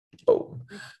Boom.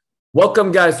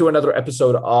 Welcome, guys, to another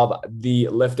episode of the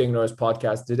Lifting Noise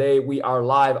podcast. Today, we are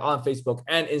live on Facebook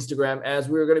and Instagram as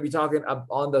we're going to be talking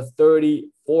on the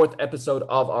 34th episode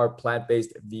of our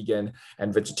plant-based vegan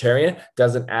and vegetarian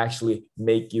doesn't actually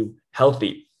make you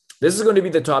healthy. This is going to be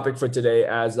the topic for today,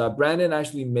 as Brandon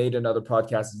actually made another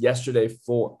podcast yesterday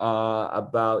for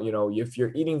about, if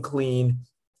you're eating clean,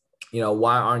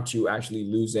 why aren't you actually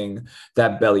losing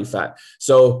that belly fat?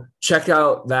 So check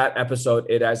out that episode.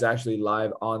 It is actually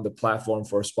live on the platform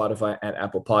for Spotify and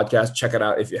Apple Podcasts. Check it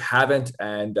out if you haven't.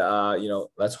 And,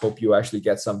 let's hope you actually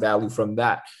get some value from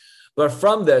that. But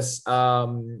from this,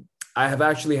 I have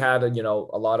actually had, a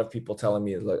lot of people telling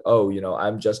me like, oh,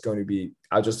 I'll just,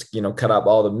 cut up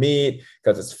all the meat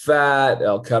because it's fat.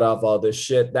 I'll cut off all this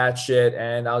shit, that shit.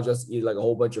 And I'll just eat like a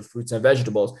whole bunch of fruits and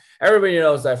vegetables. Everybody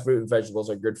knows that fruit and vegetables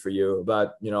are good for you,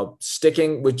 but,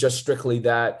 sticking with just strictly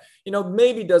that,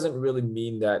 maybe doesn't really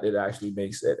mean that it actually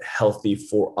makes it healthy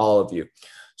for all of you.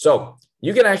 So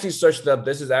you can actually search it up.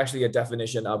 This is actually a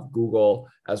definition of Google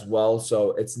as well.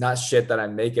 So it's not shit that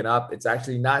I'm making up. It's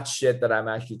actually not shit that I'm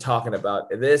actually talking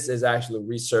about. This is actually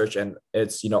research and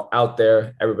it's, out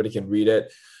there. Everybody can read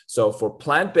it. So for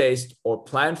plant-based or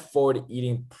plant-forward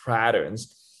eating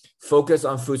patterns, focus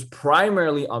on foods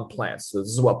primarily on plants. So this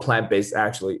is what plant-based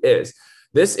actually is.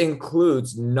 This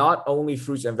includes not only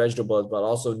fruits and vegetables, but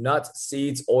also nuts,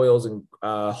 seeds, oils, and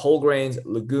whole grains,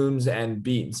 legumes, and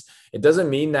beans. It doesn't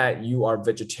mean that you are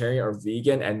vegetarian or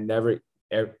vegan and never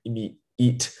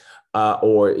eat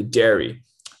or dairy.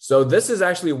 So this is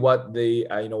actually what the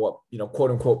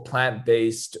quote unquote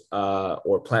plant-based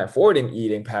or plant-forward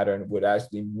eating pattern would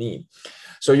actually mean.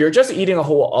 So you're just eating a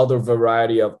whole other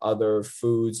variety of other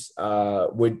foods,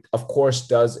 which of course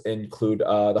does include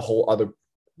the whole other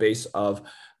base of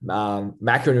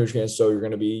macronutrients. So you're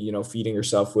going to be, feeding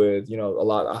yourself with,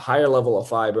 a higher level of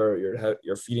fiber.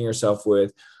 You're feeding yourself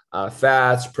with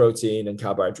fats, protein, and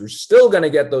carbohydrates. You're still going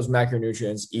to get those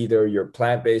macronutrients, either you're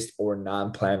plant-based or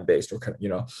non-plant-based, or,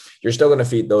 you're still going to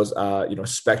feed those,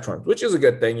 spectrums, which is a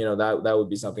good thing. That would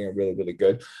be something really, really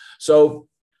good. So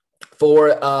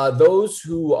for those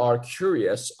who are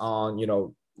curious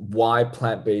on, why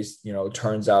plant-based,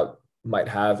 turns out might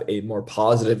have a more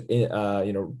positive,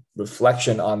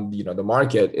 reflection on, the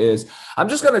market, is I'm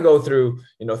just going to go through,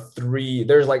 three,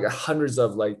 there's like hundreds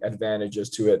of like advantages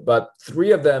to it, but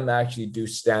three of them actually do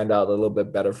stand out a little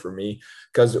bit better for me,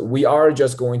 because we are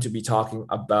just going to be talking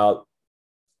about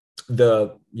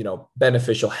the,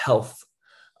 beneficial health,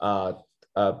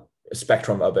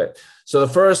 spectrum of it. So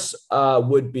the first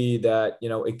would be that,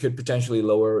 it could potentially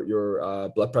lower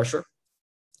your blood pressure.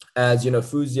 As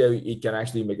foods you eat can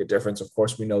actually make a difference. Of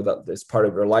course, we know that it's part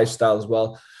of your lifestyle as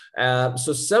well.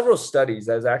 So several studies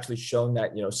has actually shown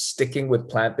that sticking with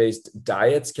plant-based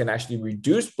diets can actually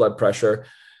reduce blood pressure.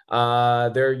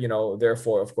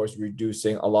 Therefore, of course,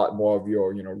 reducing a lot more of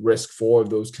your risk for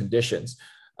those conditions.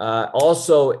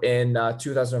 Also in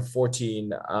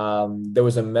 2014, there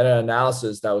was a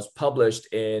meta-analysis that was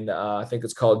published in I think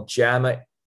it's called JAMA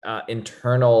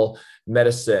Internal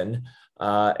Medicine.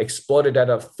 Exploited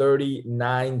out of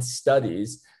 39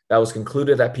 studies that was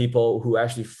concluded that people who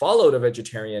actually followed a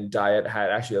vegetarian diet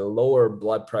had actually a lower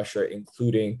blood pressure,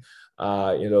 including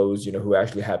those who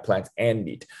actually had plants and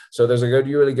meat. So there's a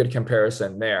really good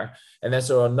comparison there. And then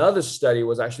so another study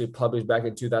was actually published back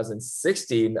in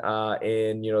 2016 in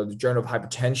the Journal of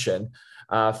Hypertension.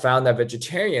 Found that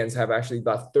vegetarians have actually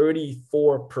about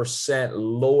 34%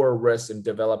 lower risk in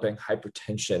developing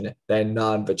hypertension than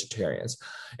non-vegetarians.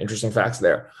 Interesting facts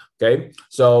there. Okay,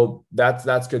 so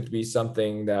that's good to be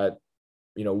something that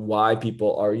why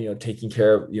people are taking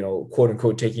care of quote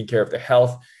unquote taking care of their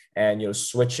health, and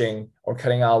switching or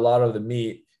cutting out a lot of the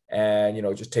meat, and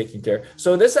just taking care.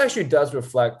 So this actually does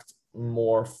reflect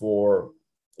more for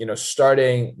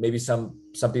starting maybe some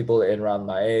people in around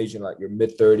my age, in like your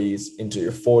mid 30s into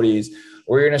your 40s,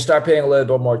 where you're going to start paying a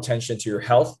little bit more attention to your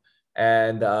health.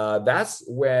 And that's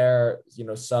where,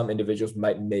 some individuals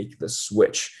might make the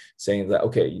switch, saying that,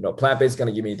 okay, plant-based is going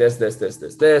to give me this.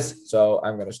 So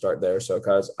I'm going to start there. So,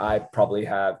 because I probably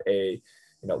have a,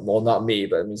 well, not me,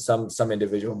 but I mean, some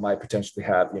individual might potentially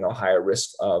have, higher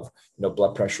risk of,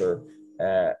 blood pressure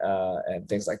and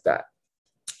things like that.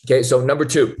 Okay, so number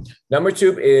two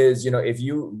is, if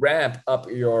you ramp up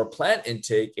your plant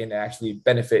intake and actually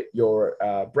benefit your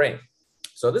brain.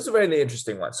 So this is a really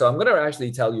interesting one. So I'm going to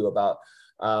actually tell you about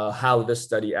how this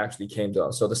study actually came to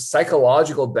us. So the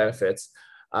psychological benefits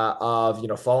of,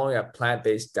 following a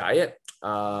plant-based diet.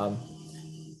 There's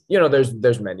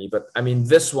many, but I mean,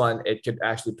 this one, it could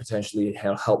actually potentially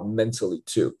help mentally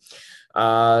too.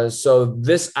 So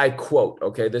this I quote,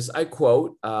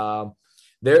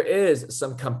 there is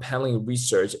some compelling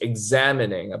research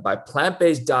examining by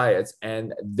plant-based diets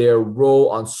and their role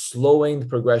on slowing the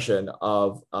progression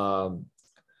of,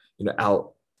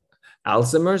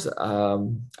 Alzheimer's. I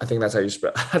think that's how you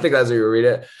spell. I think that's how you read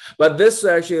it. But this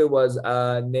actually was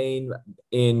named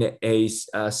in a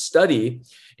study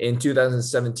in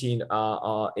 2017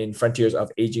 in Frontiers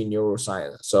of Aging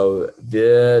Neuroscience. So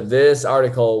this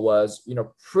article was,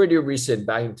 pretty recent,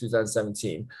 back in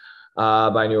 2017,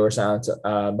 by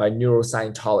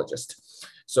neuroscientologists.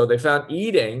 So they found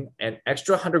eating an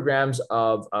extra 100 grams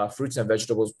of fruits and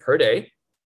vegetables per day,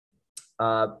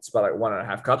 it's about like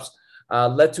 1.5 cups,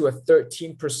 led to a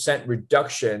 13%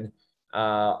 reduction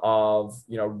of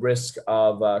risk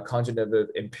of cognitive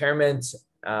impairment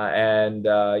and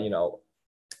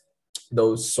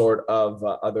those sort of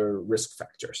other risk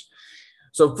factors.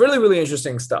 So really, really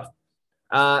interesting stuff.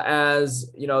 As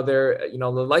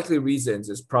the likely reasons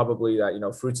is probably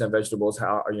that fruits and vegetables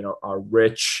are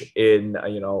rich in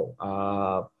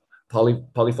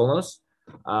polyphenols,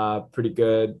 pretty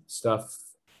good stuff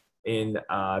in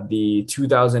the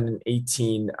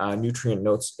 2018 nutrient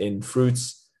notes in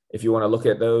fruits. If you want to look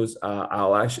at those,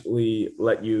 I'll actually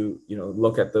let you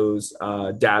look at those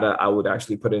data. I would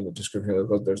actually put it in the description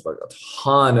because there's like a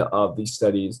ton of these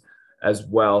studies as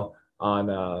well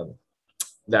on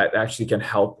that actually can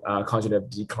help cognitive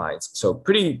declines. So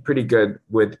pretty good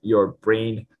with your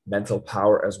brain mental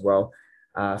power as well.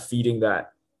 Feeding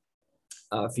that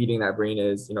brain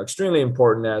is extremely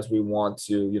important as we want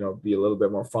to be a little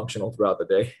bit more functional throughout the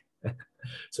day,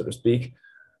 so to speak.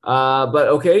 But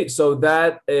okay, so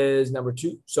that is number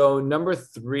 2. So number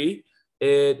 3,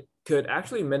 it could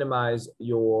actually minimize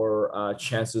your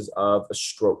chances of a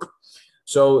stroke.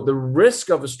 So the risk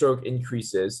of a stroke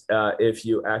increases if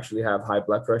you actually have high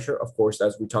blood pressure. Of course,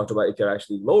 as we talked about, it can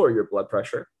actually lower your blood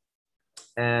pressure.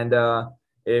 And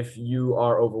if you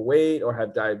are overweight or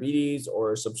have diabetes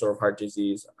or some sort of heart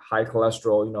disease, high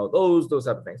cholesterol, those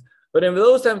type of things. But if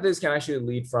those type of things can actually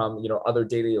lead from, other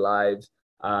daily lives,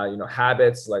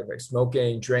 habits like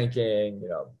smoking, drinking,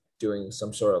 doing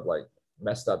some sort of like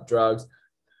messed up drugs.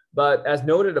 But as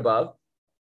noted above,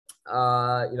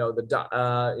 that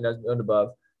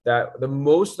the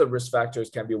most of the risk factors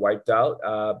can be wiped out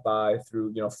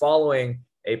through following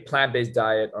a plant-based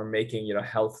diet or making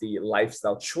healthy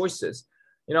lifestyle choices.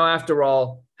 After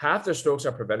all, half the strokes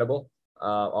are preventable,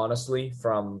 honestly,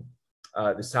 from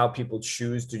this is how people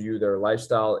choose to do their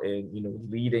lifestyle in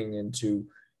leading into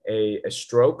a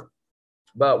stroke.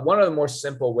 But one of the more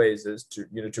simple ways is to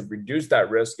reduce that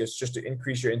risk is just to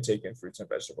increase your intake in fruits and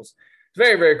vegetables. It's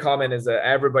very, very common, is that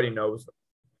everybody knows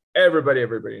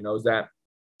that.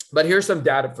 But here's some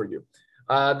data for you.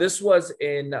 This was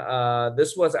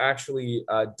actually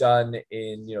done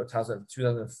in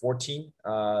 2014.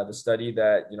 The study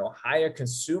that higher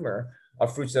consumer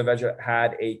of fruits and vegetables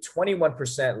had a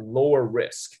 21% lower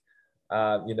risk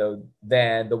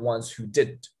than the ones who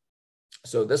didn't.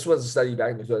 So this was a study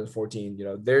back in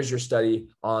 2014. There's your study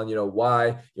on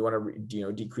why you want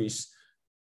to decrease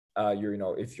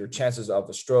your if your chances of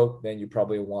a stroke, then you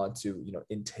probably want to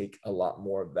intake a lot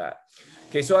more of that.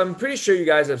 Okay, so I'm pretty sure you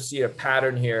guys have seen a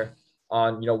pattern here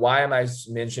on why am I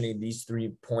mentioning these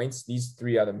 3 points. These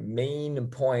 3 are the main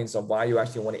points of why you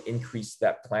actually want to increase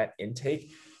that plant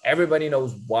intake. Everybody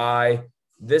knows why.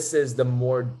 This is the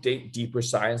more deeper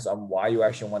science on why you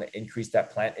actually want to increase that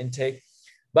plant intake.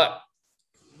 But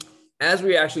as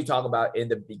we actually talk about in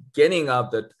the beginning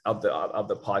of the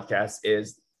podcast,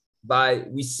 is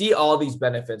we see all these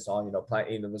benefits on plant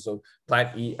eating, so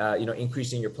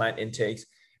increasing your plant intakes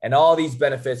and all these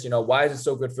benefits. Why is it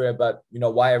so good for it? But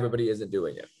why everybody isn't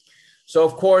doing it. So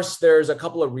of course there's a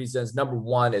couple of reasons. Number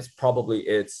one is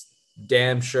it's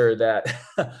damn sure that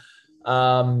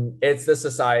it's the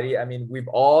society. I mean, we've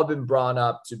all been brought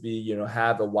up to be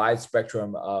have a wide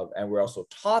spectrum of, and we're also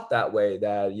taught that way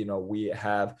that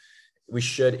we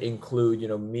should include,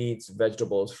 meats,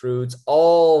 vegetables, fruits,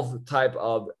 all type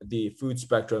of the food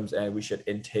spectrums, and we should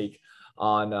intake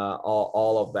on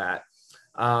all of that.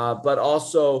 But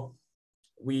also,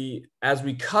 as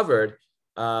we covered,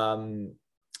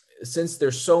 since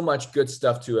there's so much good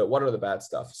stuff to it, what are the bad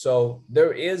stuff? So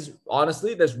there's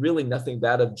really nothing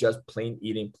bad of just plain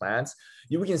eating plants.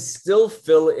 You can still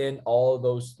fill in all of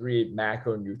those 3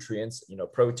 macronutrients,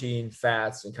 protein,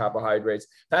 fats, and carbohydrates.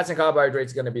 Fats and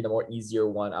carbohydrates are going to be the more easier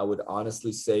one, I would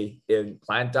honestly say, in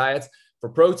plant diets. For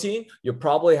protein, you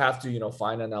probably have to,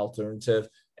 find an alternative.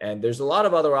 And there's a lot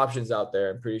of other options out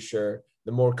there. I'm pretty sure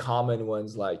the more common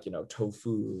ones like,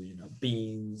 tofu,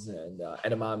 beans and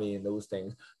edamame and those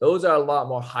things, those are a lot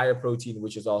more higher protein,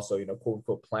 which is also, quote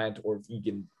unquote plant or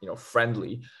vegan,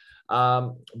 friendly.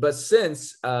 But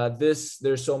since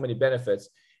there's so many benefits,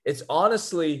 it's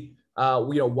honestly,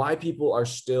 why people are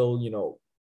still,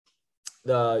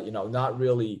 not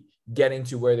really getting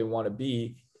to where they want to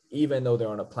be, even though they're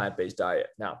on a plant-based diet.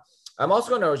 Now, I'm also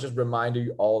going to just remind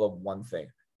you all of one thing.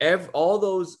 All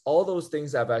those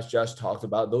things that I've just talked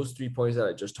about, those 3 points that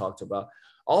I just talked about,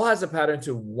 all has a pattern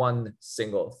to one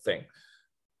single thing.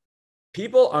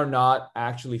 People are not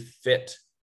actually fit,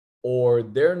 or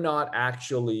they're not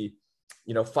actually,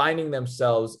 finding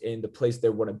themselves in the place they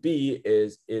want to be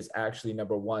is actually,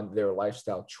 number one, their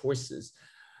lifestyle choices.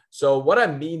 So what I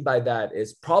mean by that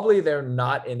is probably they're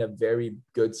not in a very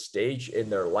good stage in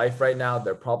their life right now.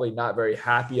 They're probably not very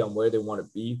happy on where they want to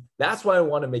be. That's why I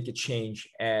want to make a change.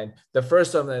 And the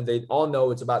first something they all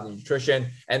know it's about the nutrition,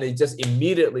 and they just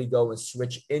immediately go and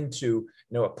switch into,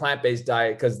 a plant-based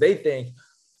diet because they think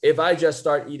if I just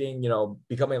start eating,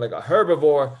 becoming like a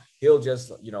herbivore, he'll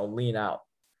just, lean out.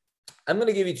 I'm going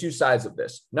to give you two sides of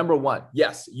this. Number one,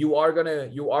 yes, you are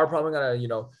probably going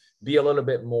to, be a little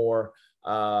bit more,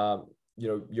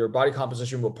 your body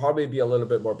composition will probably be a little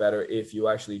bit more better if you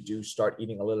actually do start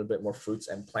eating a little bit more fruits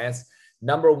and plants.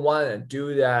 Number one,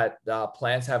 do that.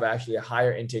 Plants have actually a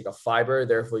higher intake of fiber.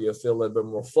 Therefore, you'll feel a little bit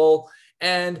more full,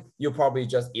 and you'll probably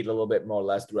just eat a little bit more or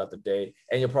less throughout the day.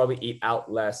 And you'll probably eat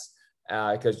out less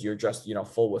because you're just,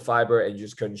 full with fiber and you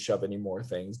just couldn't shove any more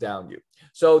things down you.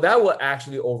 So that will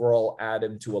actually overall add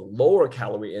into a lower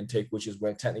calorie intake, which is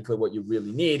when technically what you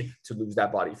really need to lose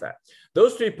that body fat.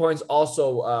 Those 3 points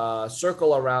also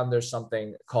circle around. There's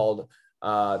something called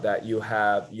that you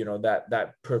have,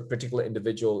 that particular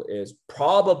individual is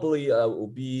probably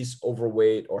obese,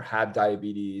 overweight, or have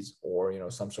diabetes,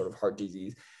 or, some sort of heart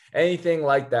disease, anything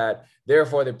like that.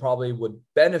 Therefore, they probably would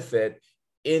benefit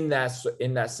in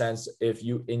that sense if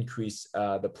you increase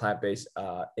the plant-based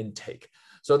intake.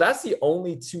 So that's the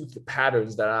only two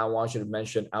patterns that I want you to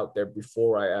mention out there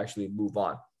before I actually move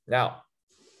on. Now,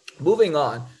 moving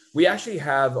on, we actually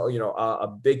have a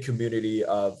big community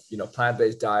of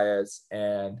plant-based diets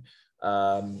and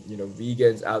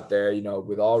vegans out there.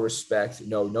 With all respect,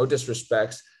 no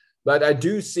disrespects, but I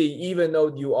do see, even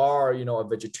though you are a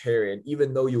vegetarian,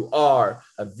 even though you are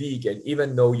a vegan,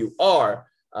 even though you are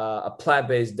a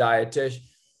plant-based dietitian,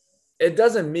 it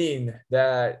doesn't mean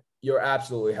that you're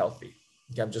absolutely healthy.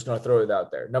 Okay, I'm just going to throw it out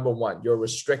there. Number one, you're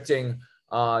restricting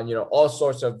on all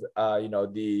sorts of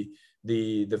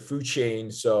the food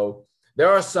chain. So there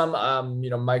are some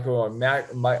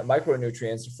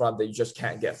micronutrients from that you just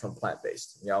can't get from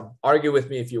plant-based. Argue with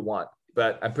me if you want,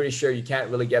 but I'm pretty sure you can't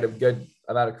really get a good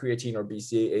amount of creatine or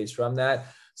BCAAs from that.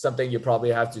 Something you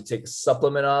probably have to take a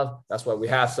supplement of. That's why we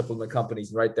have supplement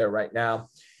companies right there right now.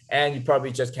 And you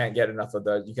probably just can't get enough of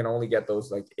those. You can only get those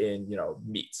like in,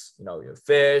 meats, your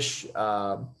fish,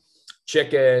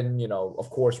 chicken, of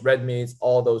course, red meats,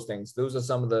 all those things. Those are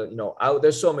some of the,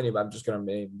 there's so many, but I'm just going to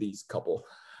name these couple.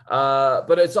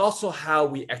 But it's also how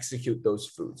we execute those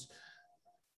foods.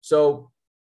 So,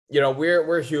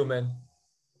 we're human.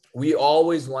 We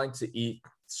always like to eat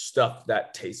stuff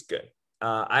that tastes good.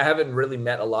 I haven't really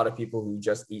met a lot of people who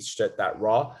just eat shit that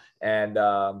raw, and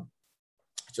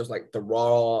just like the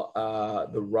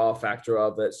raw factor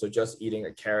of it. So just eating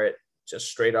a carrot just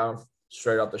straight off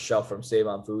the shelf from Save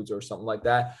On Foods or something like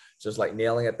that, just like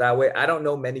nailing it that way. I don't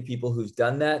know many people who's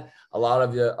done that. A lot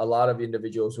of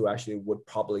individuals who actually would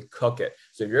probably cook it.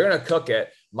 So if you're gonna cook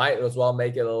it, might as well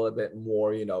make it a little bit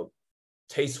more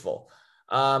tasteful.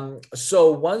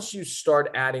 So once you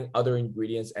start adding other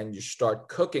ingredients and you start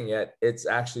cooking it, it's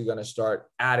actually going to start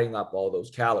adding up all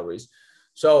those calories.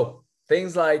 So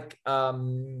things like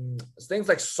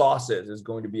sauces is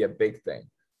going to be a big thing,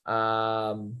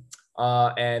 and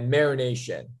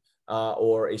marination,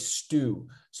 or a stew.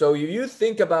 So if you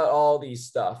think about all these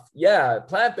stuff, yeah,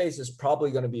 plant-based is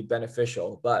probably going to be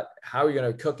beneficial, but how are you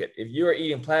going to cook it? If you are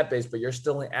eating plant-based, but you're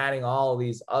still adding all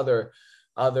these other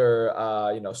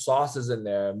sauces in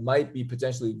there, might be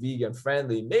potentially vegan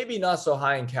friendly, maybe not so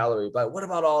high in calorie, but what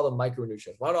about all the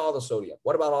micronutrients? What about all the sodium?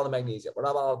 What about all the magnesium? What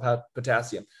about all the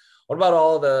potassium? What about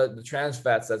all the trans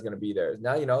fats that's going to be there?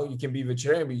 Now, you can be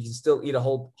vegetarian, but you can still eat a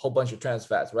whole bunch of trans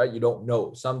fats, right? You don't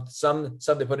know. Some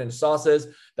they put in sauces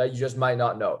that you just might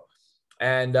not know.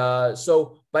 And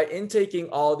so by intaking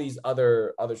all these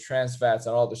other trans fats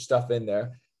and all the stuff in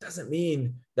there, doesn't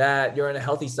mean that you're on a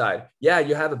healthy side. Yeah,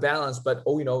 you have a balance, but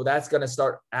that's going to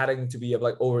start adding to be of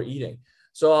like overeating.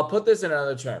 So I'll put this in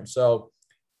another term. So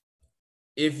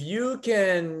if you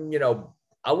can,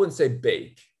 I wouldn't say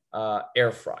bake,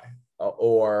 air fry,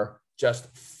 or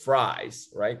just fries,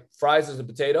 right? Fries is a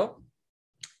potato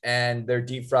and they're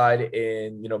deep fried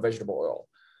in, vegetable oil.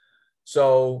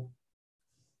 So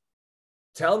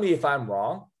Tell me if I'm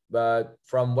wrong, but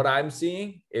from what I'm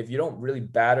seeing, if you don't really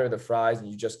batter the fries and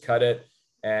you just cut it,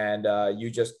 and you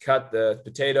just cut the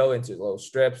potato into little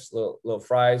strips, little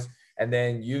fries, and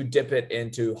then you dip it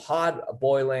into hot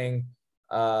boiling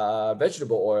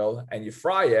vegetable oil and you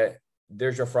fry it,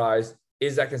 there's your fries.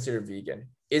 Is that considered vegan?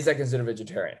 Is that considered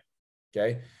vegetarian?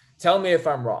 Okay. Tell me if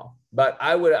I'm wrong, but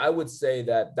I would say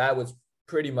that was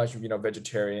pretty much,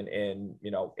 vegetarian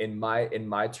in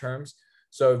my terms.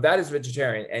 So if that is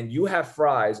vegetarian and you have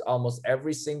fries almost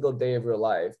every single day of your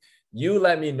life, you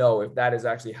let me know if that is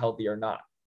actually healthy or not.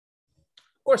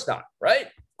 Of course not, right?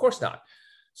 Of course not.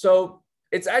 So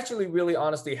it's actually really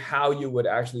honestly how you would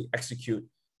actually execute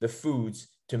the foods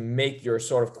to make your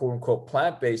sort of quote unquote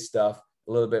plant-based stuff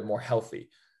a little bit more healthy.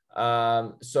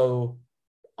 So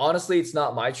honestly, it's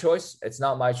not my choice. It's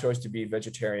not my choice to be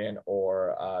vegetarian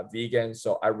or vegan.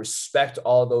 So I respect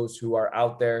all those who are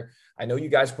out there. I know you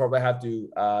guys probably have to,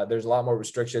 there's a lot more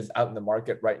restrictions out in the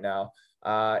market right now.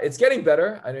 It's getting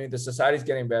better. I mean, the society's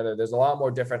getting better. There's a lot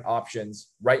more different options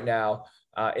right now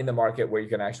in the market where you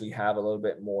can actually have a little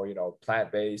bit more,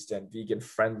 plant-based and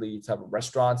vegan-friendly type of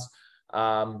restaurants.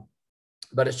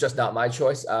 But it's just not my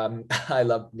choice. I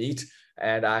love meat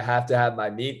and I have to have my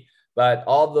meat. But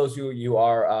all of those who you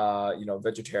are,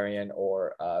 vegetarian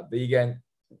or vegan,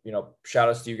 shout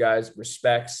outs to you guys,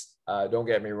 respects, don't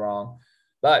get me wrong.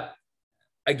 But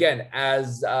again,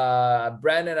 as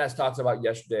Brandon has talked about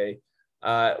yesterday,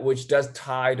 which does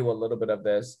tie to a little bit of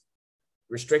this,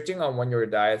 restricting on one of your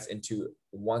diets into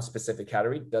one specific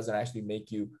category doesn't actually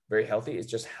make you very healthy. It's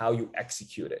just how you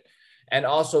execute it. And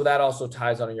also that also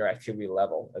ties on your activity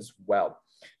level as well.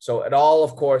 So it all,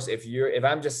 of course, if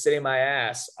I'm just sitting my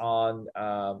ass on,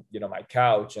 my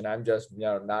couch and I'm just,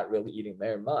 not really eating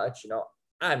very much,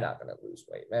 I'm not going to lose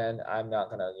weight, man. I'm not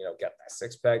going to, get that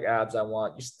 6-pack abs I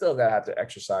want. You still got to have to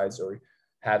exercise or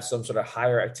have some sort of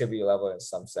higher activity level in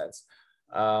some sense.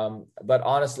 But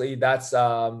honestly, that's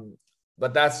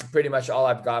pretty much all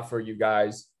I've got for you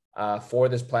guys for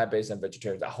this plant-based and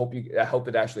vegetarian. I hope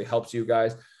it actually helps you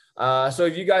guys. So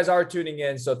if you guys are tuning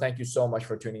in, so thank you so much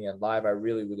for tuning in live. I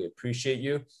really, really appreciate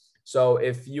you. So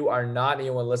if you are not and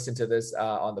you want to listen to this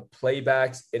on the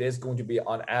playbacks, it is going to be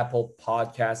on Apple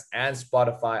Podcasts and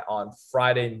Spotify on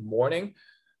Friday morning.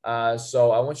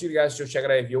 So I want you guys to check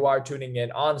it out. If you are tuning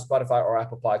in on Spotify or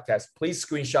Apple Podcasts, please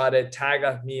screenshot it,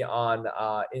 tag me on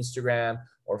Instagram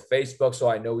or Facebook so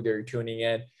I know that you're tuning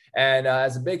in. And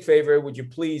as a big favor, would you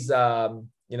please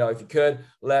if you could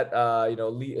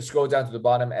scroll down to the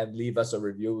bottom and leave us a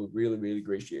review. We really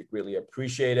really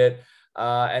appreciate it.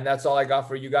 And that's all I got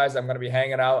for you guys. I'm going to be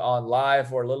hanging out on live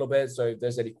for a little bit. So if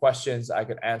there's any questions, I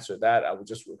could answer that. I will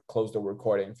just close the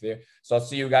recording for you. So I'll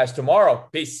see you guys tomorrow.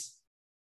 Peace.